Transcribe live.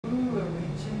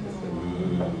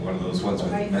one of those ones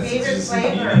with my messages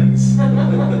favorite and meanings. My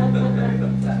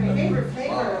favorite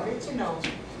flavor, original.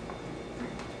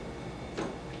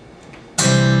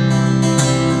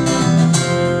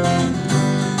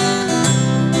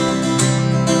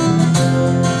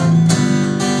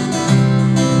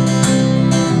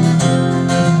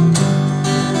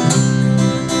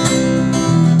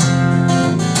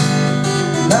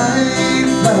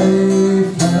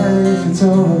 It's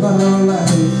all about life.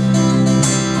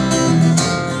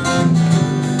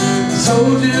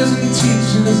 Soldiers and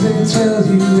teachers, they tell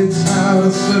you it's how to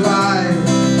survive.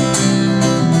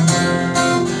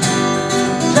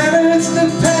 Planets the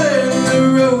pattern, the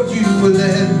road you were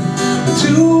led. The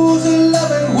tools of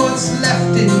love and what's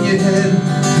left in your head.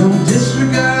 Don't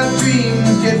disregard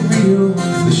dreams, get real.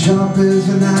 The sharp is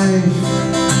a knife,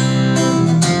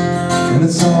 and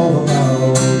it's all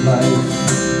about life.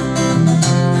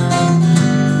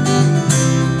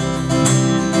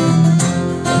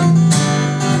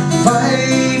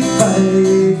 Fight,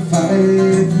 fight,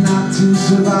 fight, not to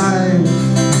survive.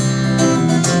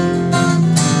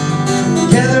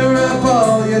 Gather up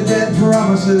all your dead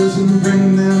promises and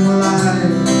bring them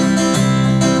alive.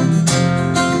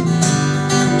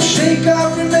 Shake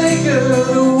off your maker,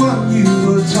 the one you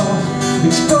were taught.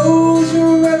 Expose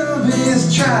your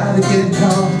enemies, try to get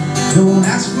caught. Don't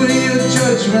ask for your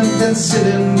judgment, then sit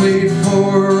and wait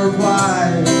for a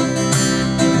reply.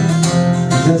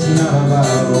 That's not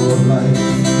about life.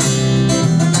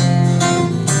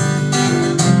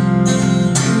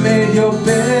 You made your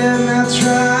bed, now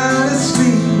try to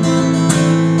sleep.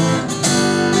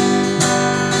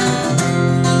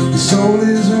 Your soul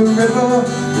is a river,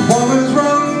 the waters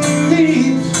run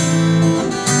deep.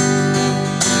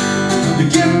 The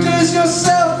gift is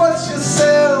yourself, what's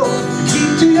yourself? You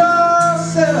keep to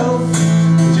yourself.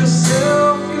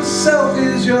 Yourself, yourself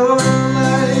is your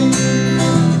life.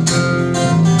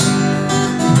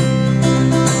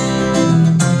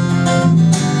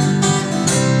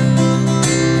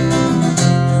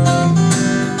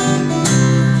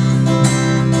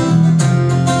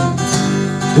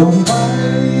 Don't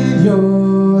bide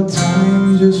your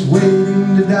time just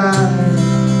waiting to die.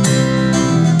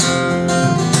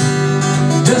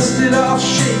 Dust it off,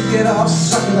 shake it off,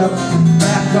 suck it up,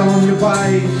 back on your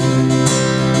bike.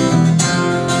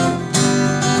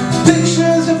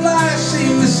 Pictures of life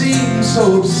seem to seem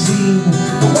so obscene.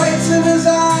 The whites of his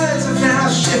eyes have now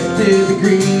shifted to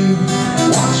green.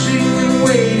 Watching and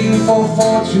waiting for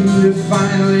fortune to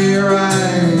finally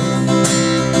arrive.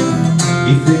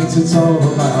 He thinks it's all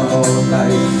about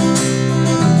life.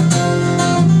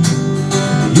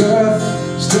 The earth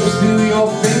slips through your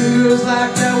fingers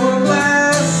like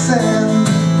hourglass sand.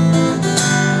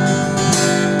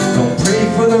 Don't pray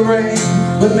for the rain,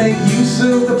 but make use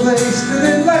of the place that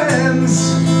it lands.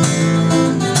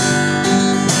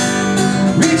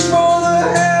 Reach for the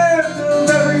hand of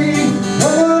every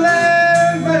woman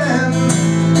and man.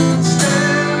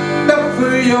 Stand up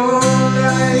for your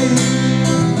life.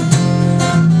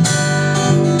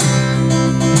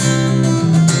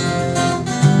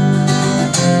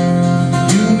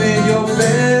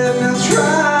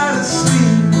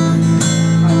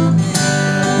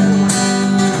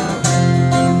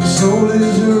 Soul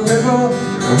is a river,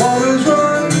 the waters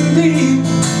run deep.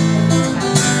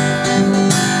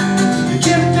 The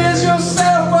gift is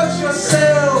yourself, what's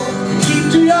yourself? You keep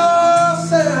to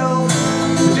yourself.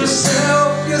 But yourself,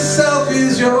 yourself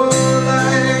is your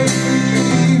life.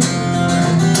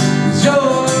 It's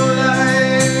your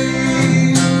life.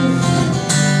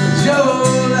 It's your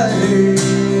life.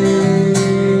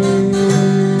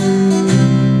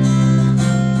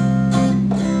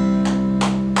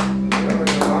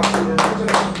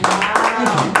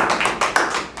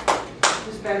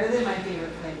 Better than my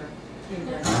favorite flavor.